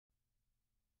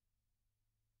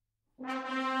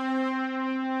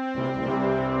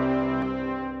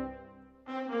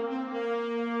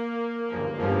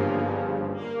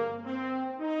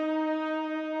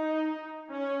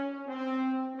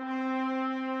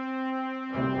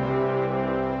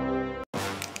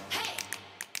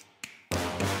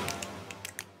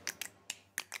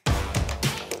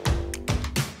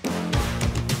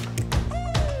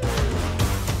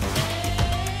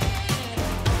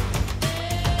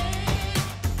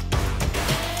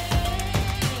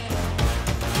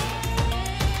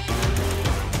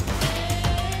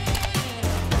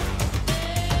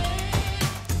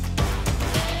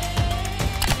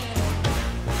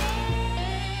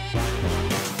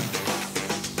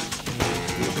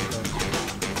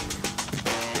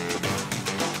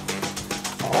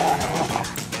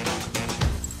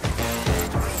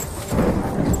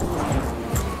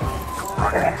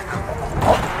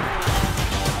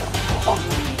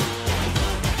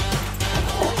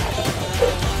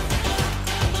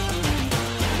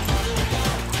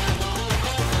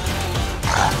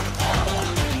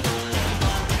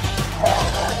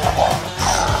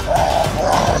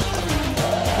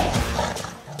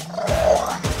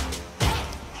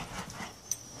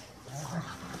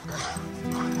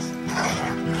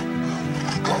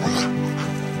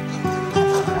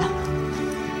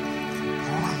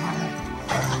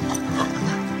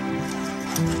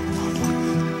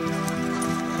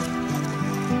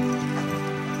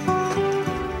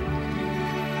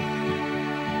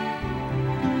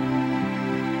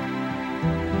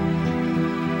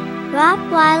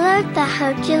Rottweiler the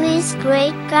Hercules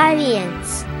great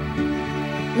guardians.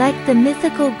 Like the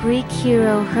mythical Greek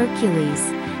hero Hercules,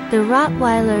 the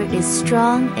Rottweiler is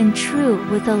strong and true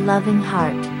with a loving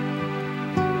heart.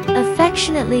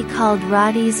 Affectionately called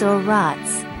Rotties or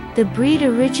Rots, the breed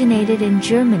originated in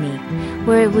Germany,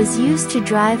 where it was used to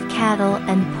drive cattle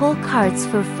and pull carts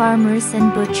for farmers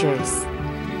and butchers.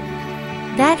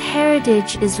 That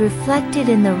heritage is reflected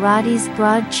in the Rottie's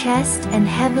broad chest and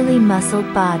heavily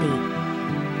muscled body.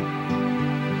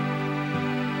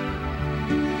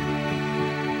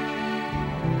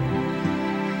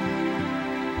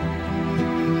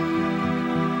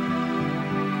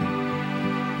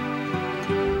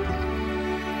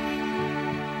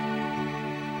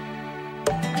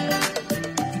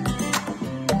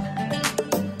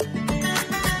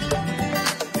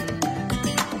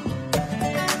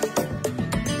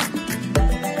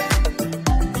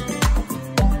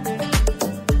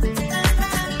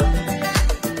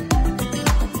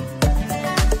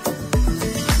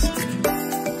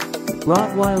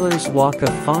 Rottweilers walk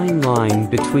a fine line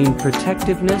between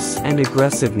protectiveness and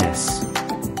aggressiveness.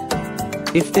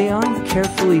 If they aren't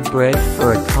carefully bred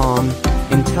for a calm,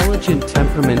 intelligent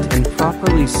temperament and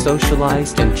properly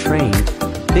socialized and trained,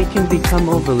 they can become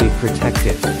overly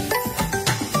protective.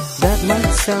 That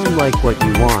might sound like what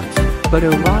you want, but a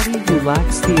Rottie who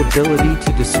lacks the ability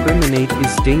to discriminate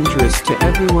is dangerous to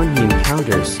everyone he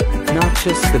encounters, not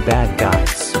just the bad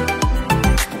guys.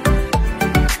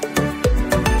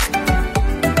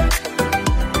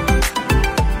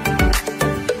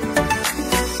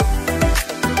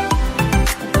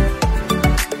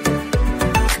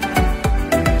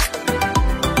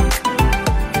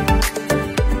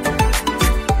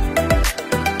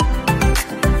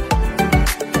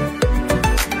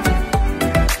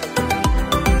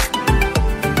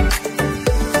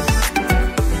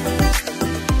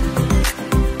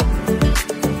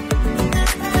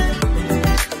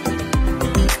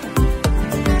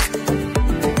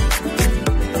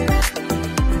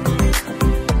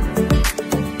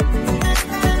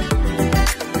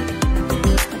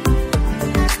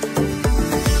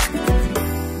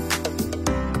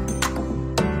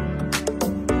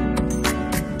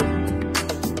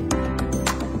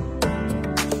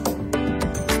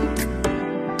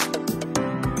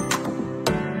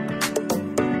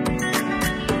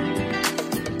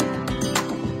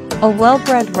 A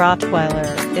well-bred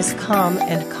Rottweiler is calm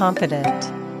and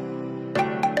confident.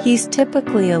 He's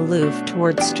typically aloof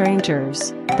towards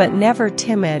strangers, but never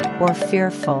timid or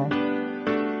fearful.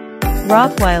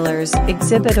 Rottweilers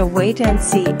exhibit a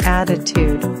wait-and-see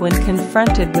attitude when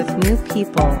confronted with new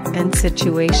people and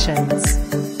situations.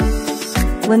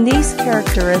 When these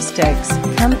characteristics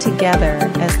come together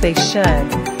as they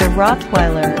should, the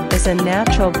Rottweiler is a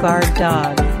natural guard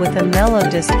dog with a mellow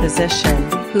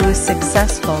disposition who is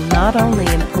successful not only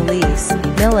in police,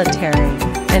 military,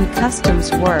 and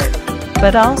customs work,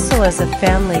 but also as a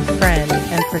family friend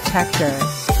and protector.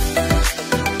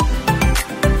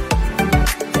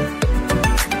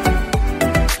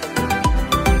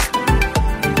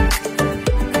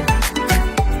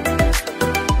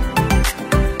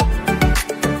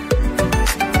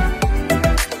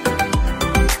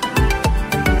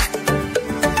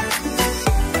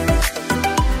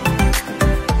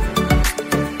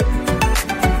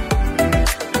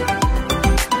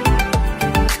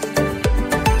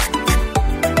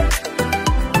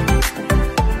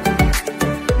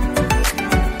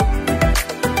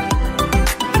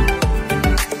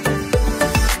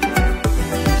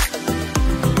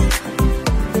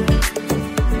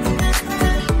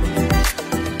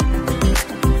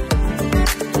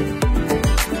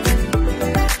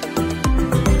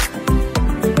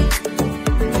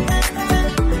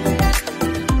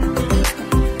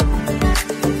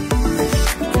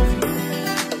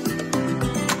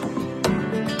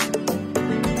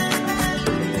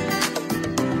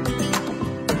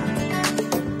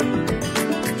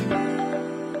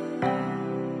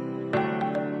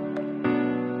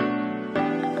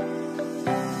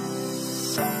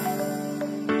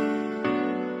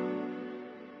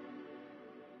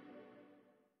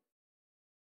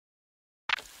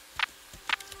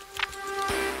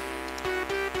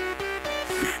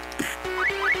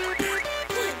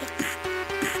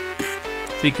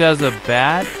 because of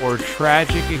bad or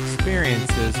tragic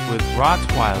experiences with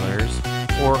Rottweilers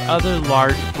or other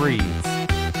large breeds.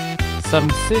 Some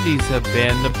cities have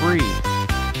banned the breed.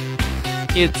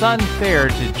 It's unfair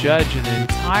to judge an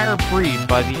entire breed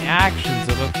by the actions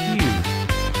of a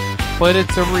few, but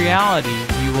it's a reality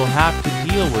you will have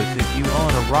to deal with if you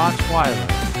own a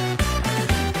Rottweiler.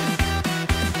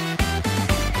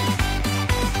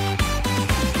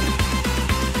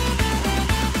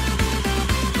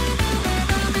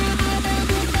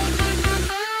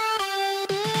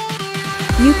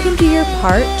 You can do your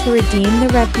part to redeem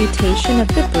the reputation of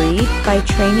the breed by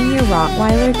training your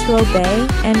Rottweiler to obey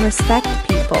and respect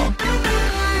people.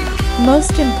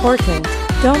 Most important,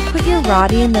 don't put your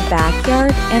Rottie in the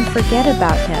backyard and forget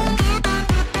about him.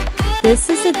 This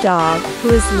is a dog who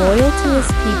is loyal to his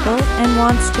people and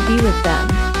wants to be with them.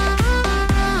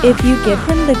 If you give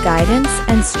him the guidance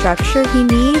and structure he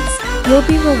needs, you'll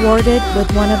be rewarded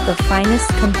with one of the finest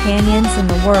companions in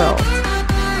the world.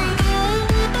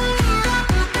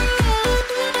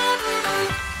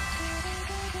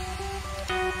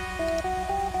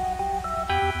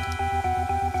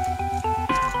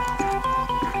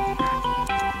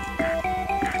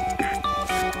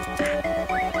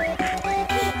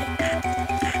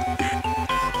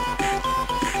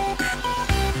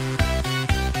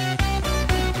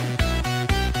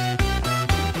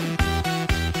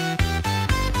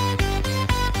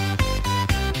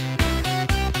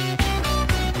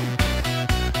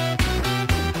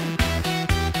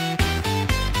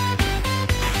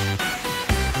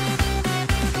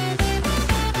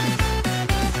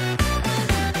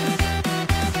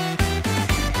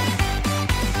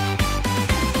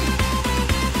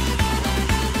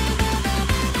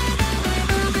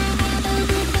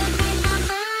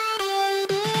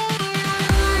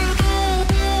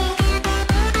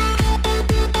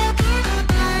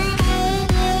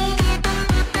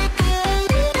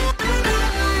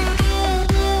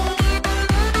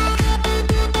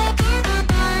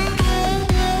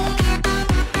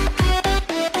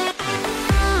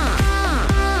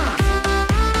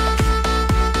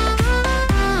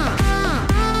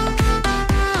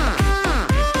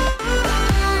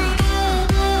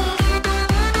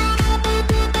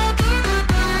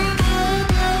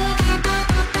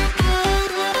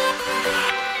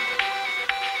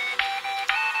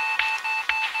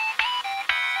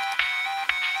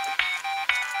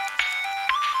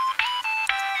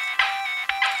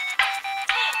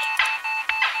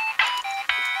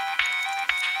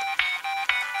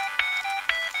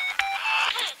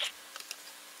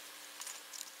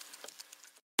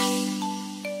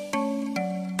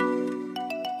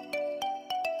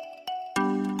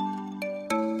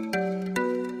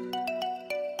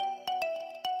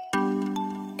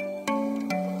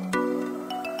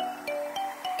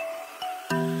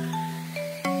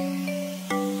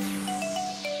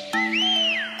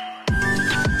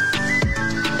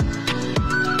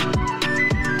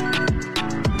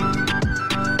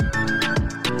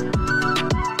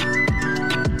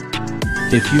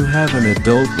 If you have an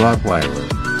adult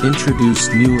Rottweiler, introduce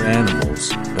new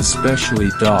animals, especially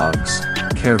dogs,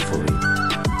 carefully.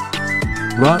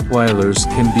 Rottweilers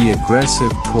can be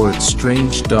aggressive towards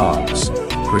strange dogs,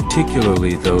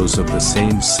 particularly those of the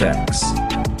same sex.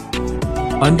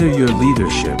 Under your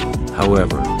leadership,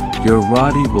 however, your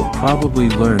Rottie will probably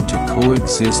learn to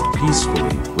coexist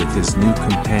peacefully with his new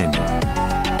companion.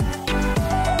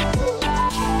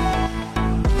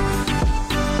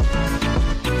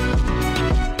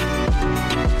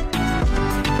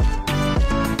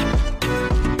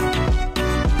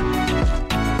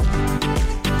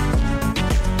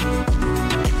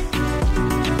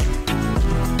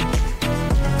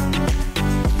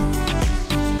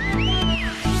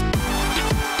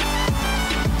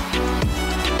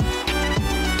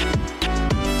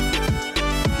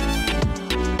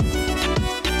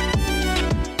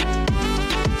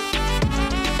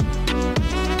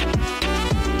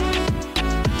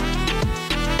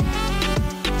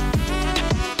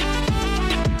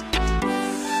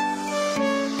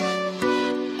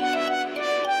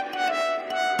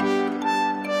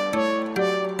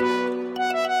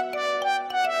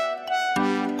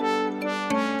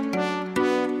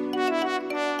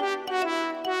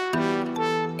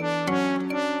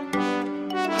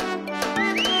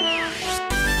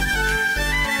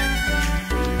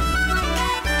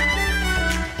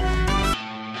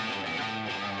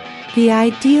 The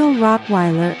ideal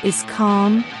Rottweiler is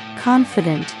calm,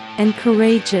 confident, and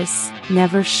courageous,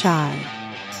 never shy.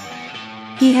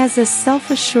 He has a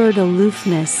self-assured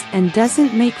aloofness and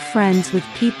doesn't make friends with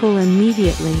people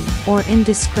immediately or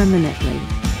indiscriminately.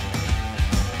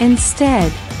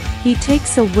 Instead, He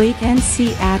takes a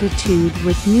wait-and-see attitude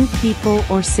with new people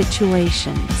or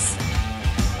situations.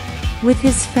 With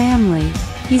his family,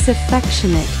 he's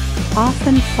affectionate,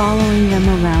 often following them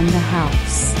around the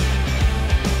house.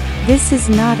 This is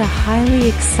not a highly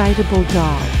excitable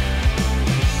dog.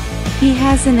 He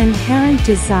has an inherent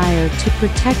desire to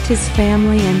protect his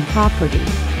family and property,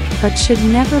 but should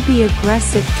never be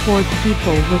aggressive toward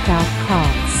people without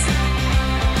cause.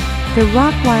 The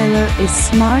Rottweiler is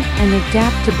smart and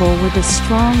adaptable with a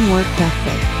strong work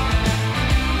ethic.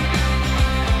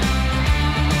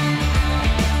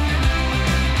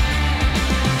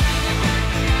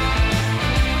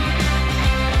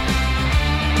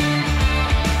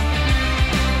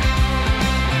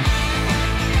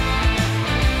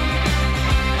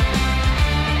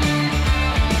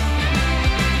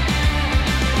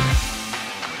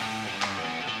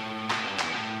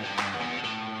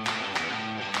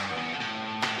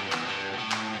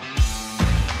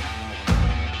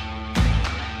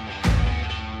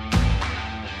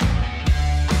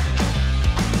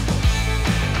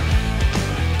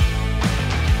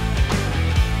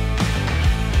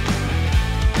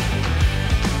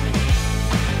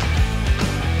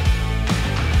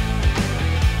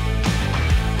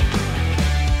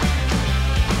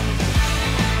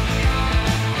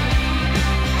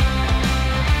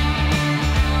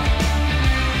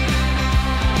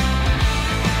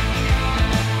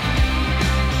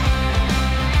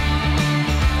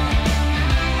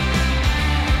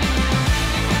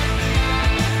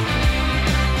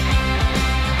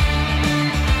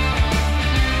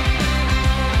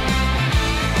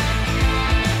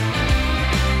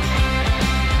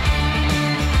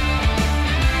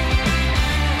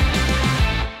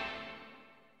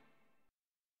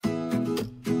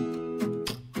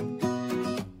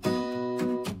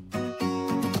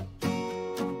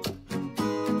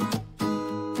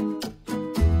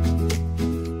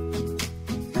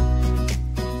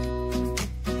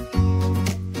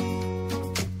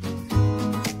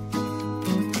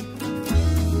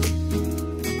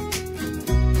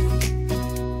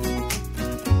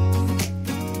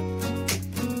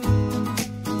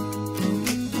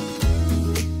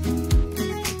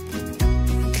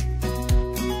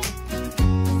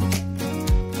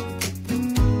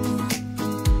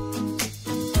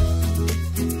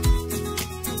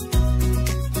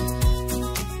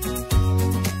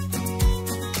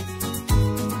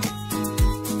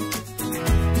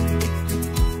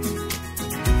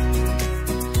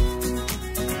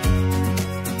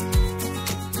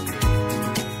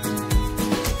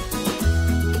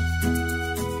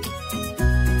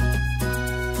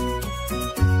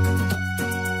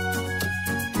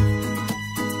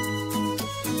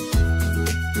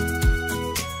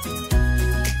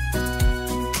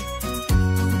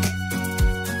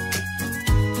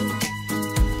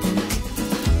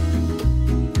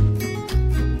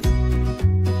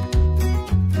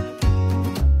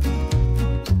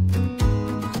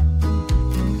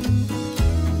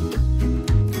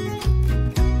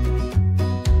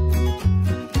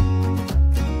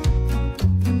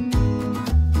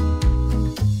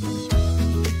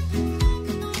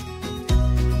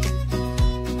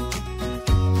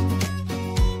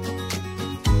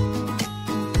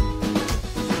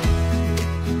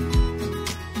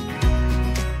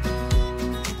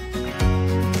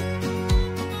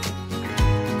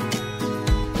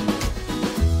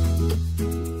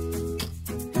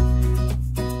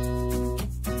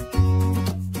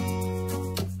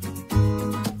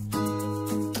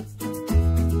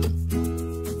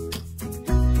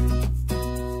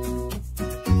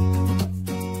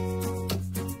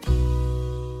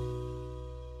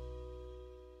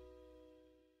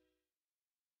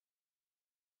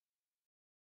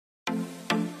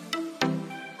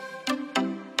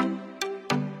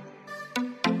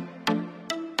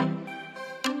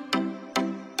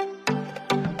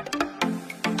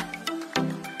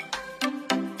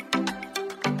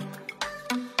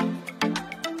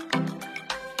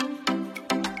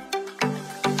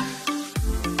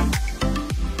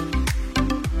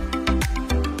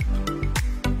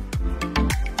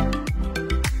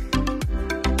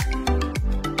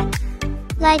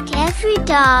 Like every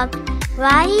dog,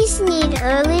 Rotties need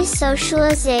early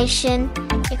socialization,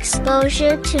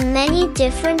 exposure to many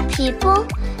different people,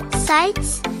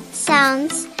 sights,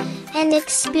 sounds, and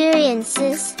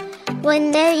experiences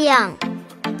when they're young.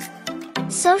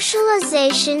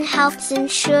 Socialization helps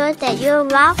ensure that your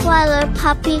Rottweiler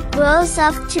puppy grows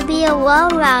up to be a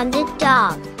well-rounded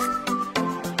dog.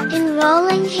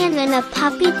 Enrolling him in a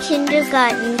puppy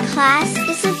kindergarten class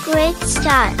is a great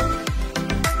start.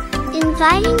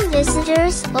 Inviting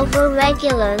visitors over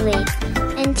regularly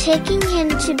and taking him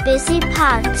to busy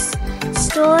parks,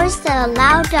 stores that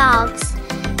allow dogs,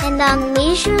 and on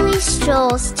leisurely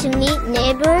strolls to meet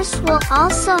neighbors will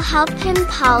also help him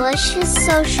polish his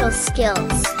social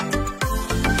skills.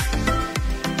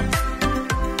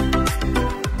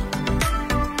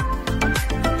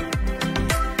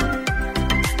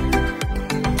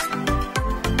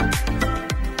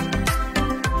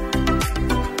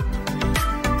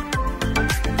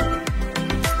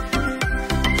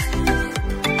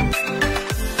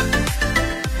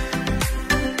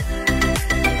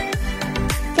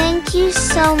 Thank you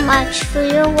so much for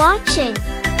your watching.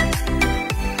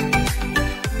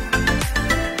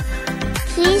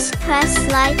 Please press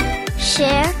like,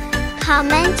 share,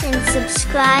 comment and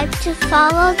subscribe to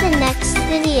follow the next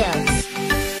videos.